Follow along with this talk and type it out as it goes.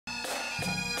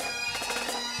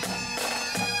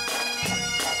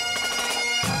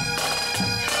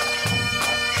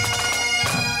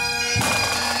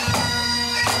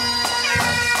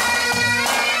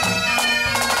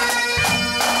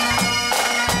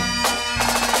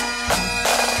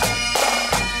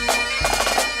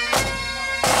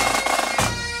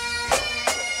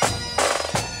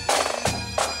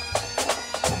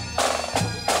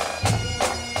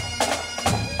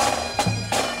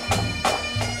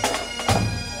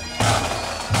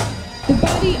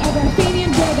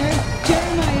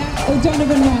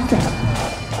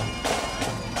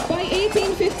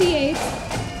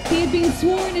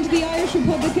into the Irish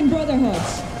Republican Brotherhood.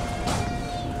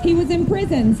 He was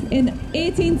imprisoned in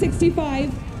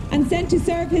 1865 and sent to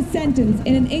serve his sentence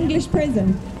in an English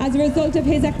prison as a result of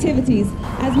his activities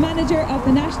as manager of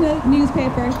the national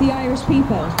newspaper, The Irish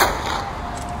People.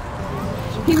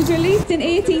 He was released in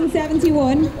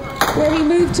 1871, where he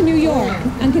moved to New York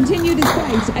and continued his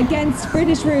fight against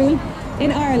British rule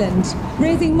in Ireland,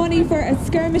 raising money for a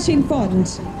skirmishing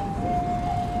fund.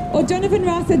 O'Donovan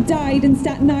Rossa died in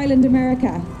Staten Island,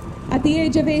 America, at the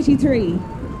age of 83,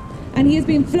 and he has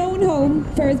been flown home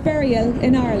for his burial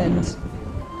in Ireland.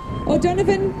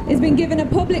 O'Donovan has been given a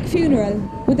public funeral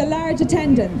with a large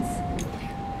attendance.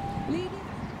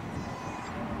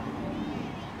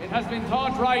 It has been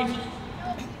thought right,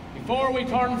 before we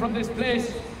turn from this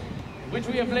place in which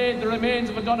we have laid the remains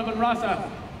of O'Donovan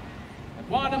Rossa, that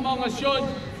one among us should,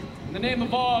 in the name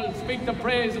of all, speak the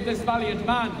praise of this valiant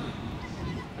man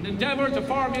and endeavour to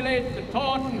formulate the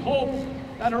thought and hopes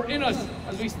that are in us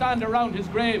as we stand around his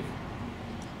grave.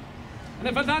 And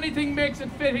if anything makes it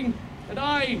fitting that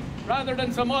I, rather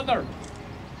than some other,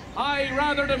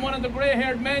 rather than one of the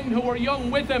grey-haired men who were young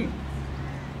with him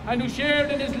and who shared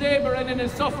in his labour and in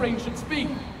his suffering, should speak,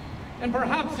 then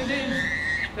perhaps it is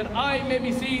that I may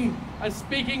be seen as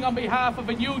speaking on behalf of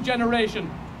a new generation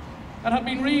that have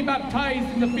been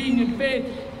rebaptised in the Fenian faith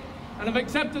and have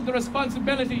accepted the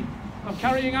responsibility of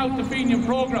carrying out the Fenian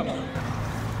programme.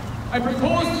 I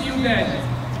propose to you then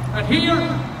that here,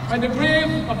 by the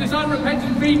grave of this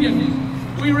unrepentant Fenian,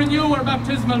 we renew our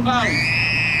baptismal vows.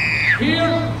 Here,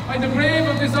 by the grave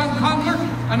of this unconquered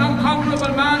and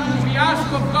unconquerable man, we ask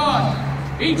of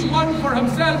God, each one for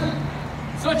himself,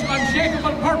 such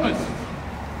unshakable purpose,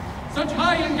 such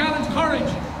high and gallant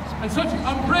courage, and such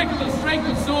unbreakable strength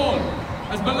of soul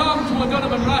as belonged to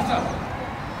O'Donovan Rossa.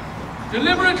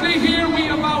 Deliberately here we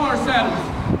avow ourselves,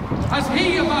 as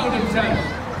he avowed himself.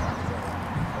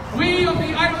 We of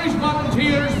the Irish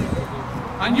Volunteers,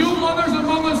 and you others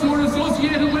among us who are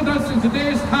associated with us in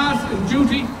today's task and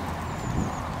duty,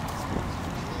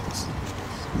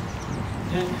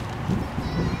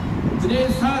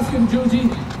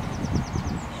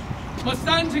 must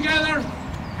stand together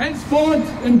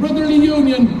henceforth in brotherly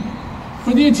union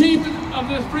for the achievement of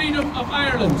the freedom of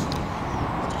Ireland.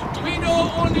 We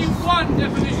know only one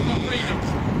definition of freedom.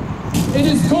 It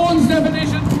is Cohen's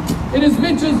definition, it is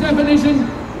Mitchell's definition,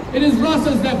 it is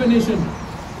Rossa's definition.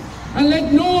 And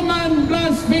let no man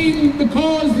blaspheme the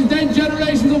cause the dead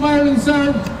generations of Ireland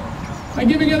served by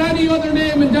giving it any other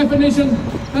name and definition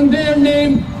than their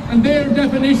name and their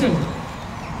definition.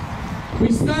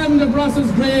 We stand at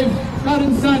Rossa's grave not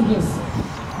in sadness,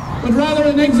 but rather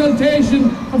in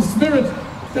exaltation of spirit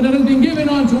that it has been given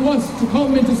unto us to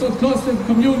come into so close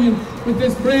communion with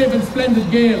this brave and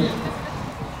splendid Gael.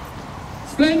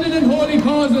 Splendid and holy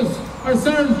causes are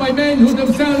served by men who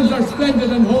themselves are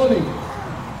splendid and holy.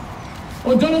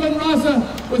 O'Donovan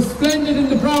Rossa was splendid in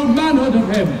the proud manhood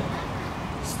of him,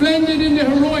 splendid in the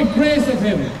heroic grace of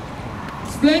him,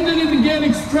 splendid in the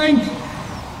Gaelic strength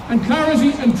and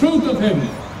clarity and truth of him.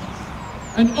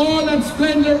 And all that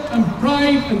splendour and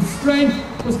pride and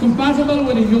strength was compatible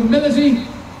with a humility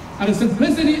and a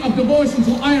simplicity of devotion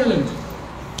to Ireland.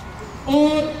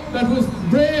 All that was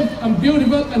brave and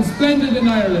beautiful and splendid in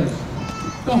Ireland.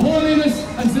 The holiness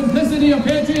and simplicity of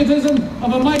patriotism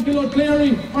of a Michael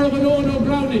O'Clery or of an Owen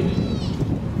O'Brownie.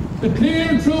 The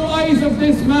clear, true eyes of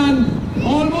this man,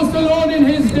 almost alone in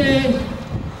his day,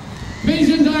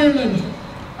 visioned Ireland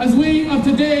as we of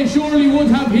today surely would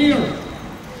have here.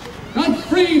 Not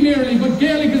free merely, but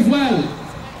Gaelic as well.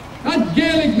 Not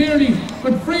Gaelic merely,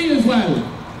 but free as well.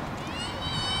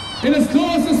 In as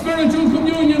close a spiritual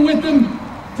communion with them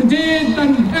today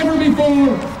than ever before,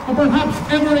 or perhaps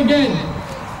ever again.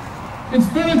 In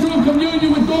spiritual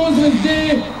communion with those of his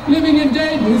day, living and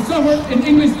dead, who suffered in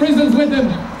English prisons with him.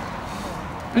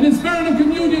 And in spirit of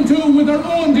communion too with our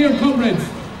own dear comrades,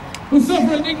 who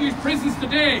suffer in English prisons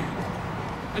today.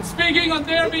 And speaking on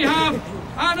their behalf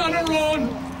and on our own,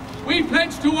 we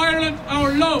pledge to Ireland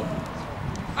our love,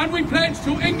 and we pledge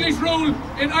to English rule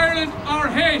in Ireland our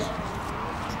hate.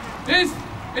 This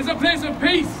is a place of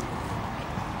peace,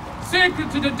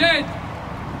 sacred to the dead,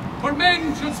 where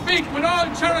men should speak with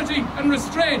all charity and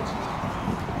restraint.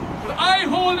 But I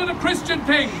hold it a Christian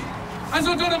thing, as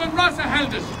O'Donovan Rossa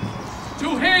held it,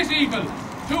 to hate evil,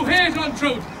 to hate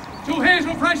untruth, to hate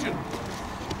oppression,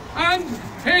 and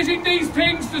hating these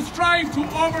things to strive to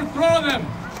overthrow them.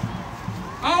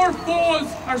 Our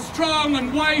foes are strong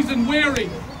and wise and wary,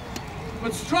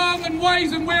 but strong and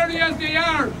wise and wary as they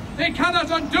are, they cannot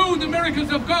undo the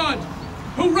miracles of God,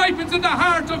 who ripens in the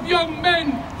heart of young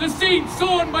men the seed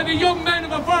sown by the young men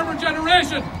of a former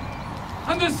generation.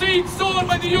 and the seeds sown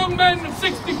by the young men of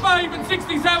 65 and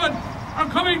 67 are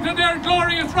coming to their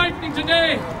glorious ripening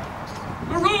today.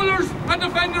 The rulers and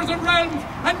defenders of realms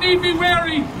had need be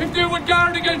wary if they would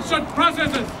guard against such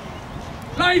processes.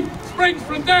 Life springs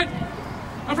from death,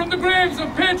 and from the graves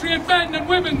of patriot men and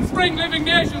women spring living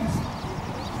nations.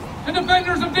 The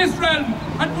defenders of this realm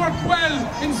had worked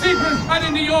well in secret and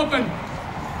in the open.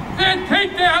 They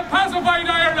think they have pacified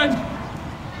Ireland.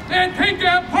 They think they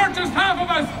have purchased half of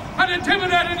us and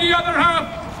intimidated the other half.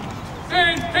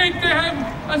 They think they have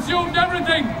assumed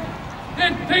everything. They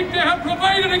think they have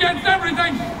provided against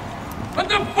everything. But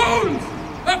the fools,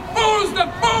 the fools, the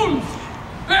fools,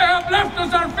 they have left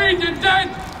us our feet in debt.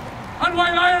 And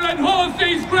while Ireland holds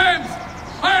these graves,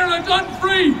 Ireland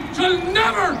unfree shall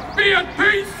never be at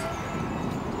peace.